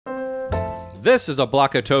this is a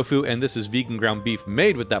block of tofu, and this is vegan ground beef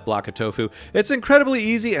made with that block of tofu. It's incredibly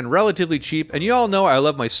easy and relatively cheap, and you all know I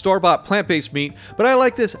love my store-bought plant-based meat, but I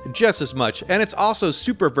like this just as much, and it's also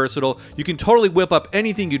super versatile. You can totally whip up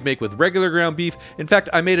anything you'd make with regular ground beef. In fact,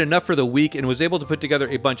 I made enough for the week and was able to put together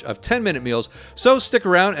a bunch of 10-minute meals, so stick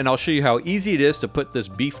around and I'll show you how easy it is to put this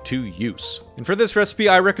beef to use. And for this recipe,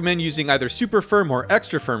 I recommend using either super firm or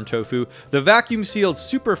extra firm tofu. The vacuum sealed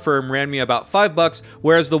super firm ran me about $5,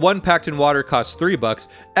 whereas the one packed in water cost $3.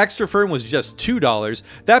 Extra firm was just $2.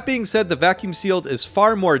 That being said, the vacuum sealed is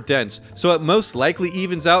far more dense, so it most likely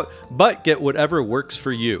evens out, but get whatever works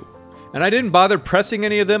for you. And I didn't bother pressing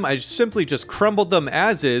any of them, I simply just crumbled them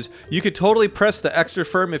as is. You could totally press the extra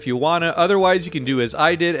firm if you wanna, otherwise you can do as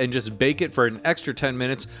I did and just bake it for an extra 10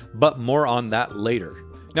 minutes, but more on that later.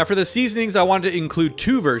 Now for the seasonings, I wanted to include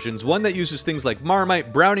two versions, one that uses things like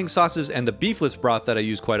Marmite, browning sauces, and the beefless broth that I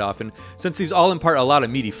use quite often, since these all impart a lot of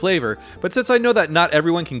meaty flavor. But since I know that not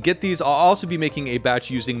everyone can get these, I'll also be making a batch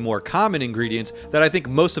using more common ingredients that I think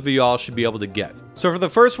most of y'all should be able to get. So for the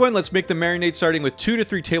first one, let's make the marinade starting with 2 to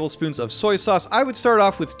 3 tablespoons of soy sauce. I would start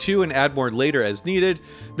off with 2 and add more later as needed.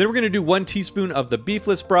 Then we're gonna do 1 teaspoon of the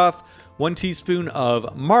beefless broth, 1 teaspoon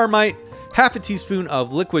of Marmite, half a teaspoon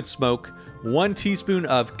of liquid smoke, 1 teaspoon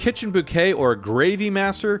of kitchen bouquet or gravy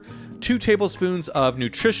master, 2 tablespoons of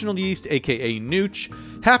nutritional yeast aka nooch,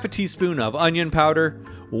 half a teaspoon of onion powder,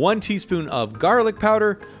 1 teaspoon of garlic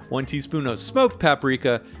powder, 1 teaspoon of smoked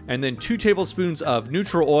paprika, and then 2 tablespoons of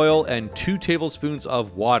neutral oil and 2 tablespoons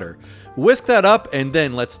of water. Whisk that up and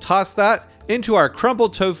then let's toss that into our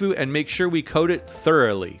crumbled tofu and make sure we coat it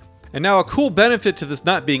thoroughly. And now a cool benefit to this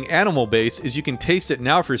not being animal based is you can taste it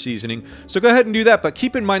now for seasoning, so go ahead and do that, but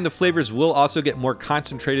keep in mind the flavors will also get more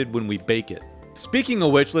concentrated when we bake it. Speaking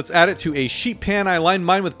of which, let's add it to a sheet pan. I lined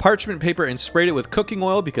mine with parchment paper and sprayed it with cooking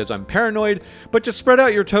oil because I'm paranoid, but just spread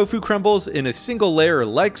out your tofu crumbles in a single layer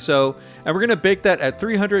like so, and we're gonna bake that at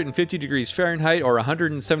 350 degrees Fahrenheit or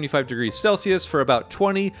 175 degrees Celsius for about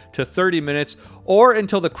 20 to 30 minutes, or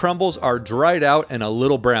until the crumbles are dried out and a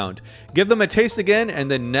little browned. Give them a taste again, and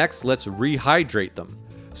then next let's rehydrate them.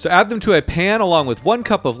 So add them to a pan along with 1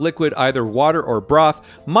 cup of liquid, either water or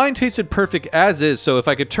broth. Mine tasted perfect as is, so if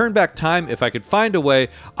I could turn back time, if I could find a way,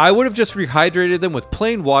 I would have just rehydrated them with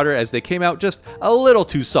plain water as they came out just a little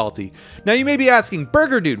too salty. Now you may be asking,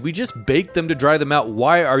 Burger Dude, we just baked them to dry them out,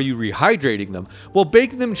 why are you rehydrating them? Well,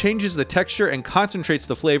 baking them changes the texture and concentrates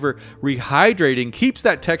the flavor. Rehydrating keeps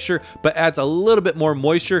that texture but adds a little bit more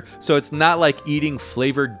moisture, so it's not like eating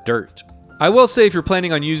flavored dirt. I will say if you're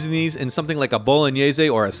planning on using these in something like a bolognese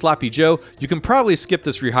or a sloppy joe, you can probably skip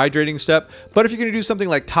this rehydrating step, but if you're gonna do something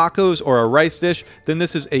like tacos or a rice dish, then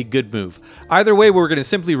this is a good move. Either way, we're gonna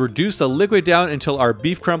simply reduce the liquid down until our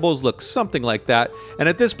beef crumbles look something like that, and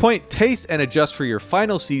at this point, taste and adjust for your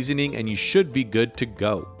final seasoning and you should be good to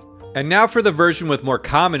go. And now for the version with more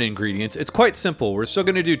common ingredients. It's quite simple. We're still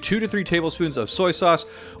going to do 2 to 3 tablespoons of soy sauce,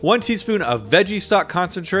 1 teaspoon of veggie stock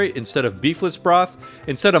concentrate instead of beefless broth.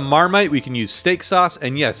 Instead of Marmite, we can use steak sauce.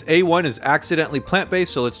 And yes, A1 is accidentally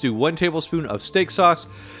plant-based, so let's do 1 tablespoon of steak sauce,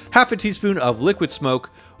 half a teaspoon of liquid smoke,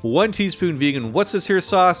 1 teaspoon vegan what's this here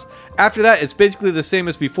sauce. After that, it's basically the same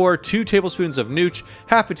as before, 2 tablespoons of nooch,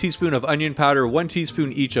 half a teaspoon of onion powder, 1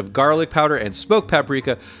 teaspoon each of garlic powder and smoked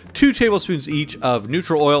paprika, 2 tablespoons each of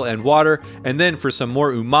neutral oil and water, and then for some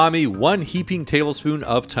more umami, 1 heaping tablespoon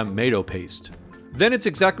of tomato paste. Then it's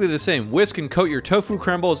exactly the same. Whisk and coat your tofu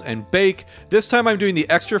crumbles and bake. This time I'm doing the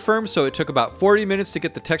extra firm, so it took about 40 minutes to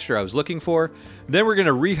get the texture I was looking for. Then we're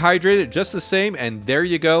gonna rehydrate it just the same, and there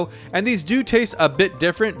you go. And these do taste a bit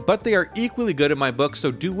different, but they are equally good in my book,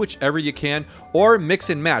 so do whichever you can, or mix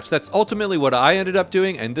and match. That's ultimately what I ended up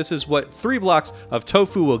doing, and this is what 3 blocks of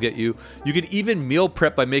tofu will get you. You could even meal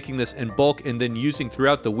prep by making this in bulk and then using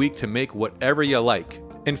throughout the week to make whatever you like.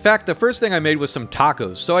 In fact, the first thing I made was some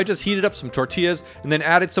tacos, so I just heated up some tortillas and then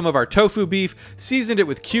added some of our tofu beef, seasoned it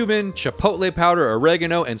with cumin, chipotle powder,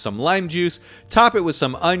 oregano, and some lime juice, top it with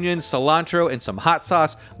some onions, cilantro, and some hot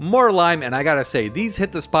sauce, more lime, and I gotta say, these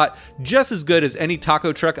hit the spot just as good as any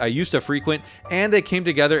taco truck I used to frequent, and they came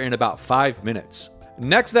together in about 5 minutes.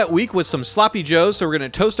 Next that week was some sloppy joes, so we're gonna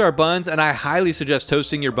toast our buns, and I highly suggest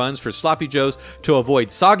toasting your buns for sloppy joes to avoid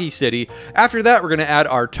soggy city. After that, we're gonna add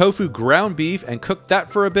our tofu ground beef and cook that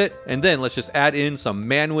for a bit, and then let's just add in some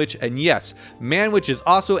manwich, and yes, manwich is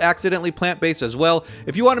also accidentally plant-based as well.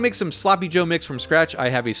 If you wanna make some sloppy joe mix from scratch, I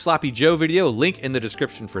have a sloppy joe video, link in the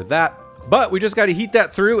description for that. But we just got to heat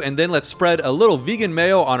that through, and then let's spread a little vegan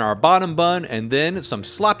mayo on our bottom bun, and then some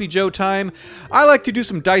sloppy joe time. I like to do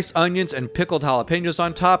some diced onions and pickled jalapenos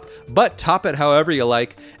on top, but top it however you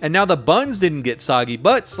like. And now the buns didn't get soggy,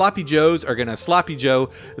 but sloppy joes are gonna sloppy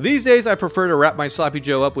joe. These days I prefer to wrap my sloppy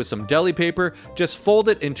joe up with some deli paper, just fold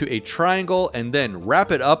it into a triangle and then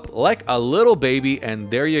wrap it up like a little baby, and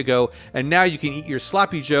there you go. And now you can eat your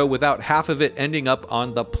sloppy joe without half of it ending up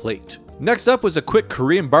on the plate. Next up was a quick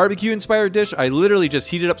Korean barbecue inspired dish. I literally just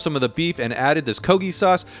heated up some of the beef and added this kogi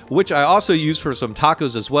sauce, which I also used for some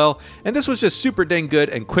tacos as well. And this was just super dang good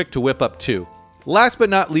and quick to whip up too. Last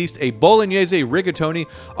but not least, a bolognese rigatoni.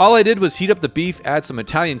 All I did was heat up the beef, add some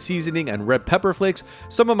Italian seasoning and red pepper flakes,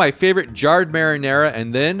 some of my favorite jarred marinara,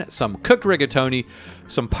 and then some cooked rigatoni,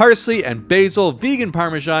 some parsley and basil, vegan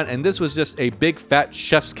parmesan, and this was just a big fat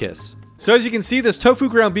chef's kiss. So as you can see, this tofu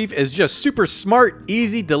ground beef is just super smart,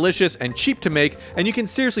 easy, delicious, and cheap to make, and you can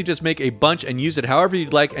seriously just make a bunch and use it however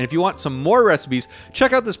you'd like. And if you want some more recipes,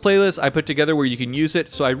 check out this playlist I put together where you can use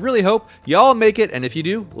it. So I really hope y'all make it, and if you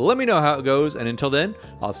do, let me know how it goes, and until then,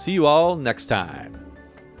 I'll see you all next time.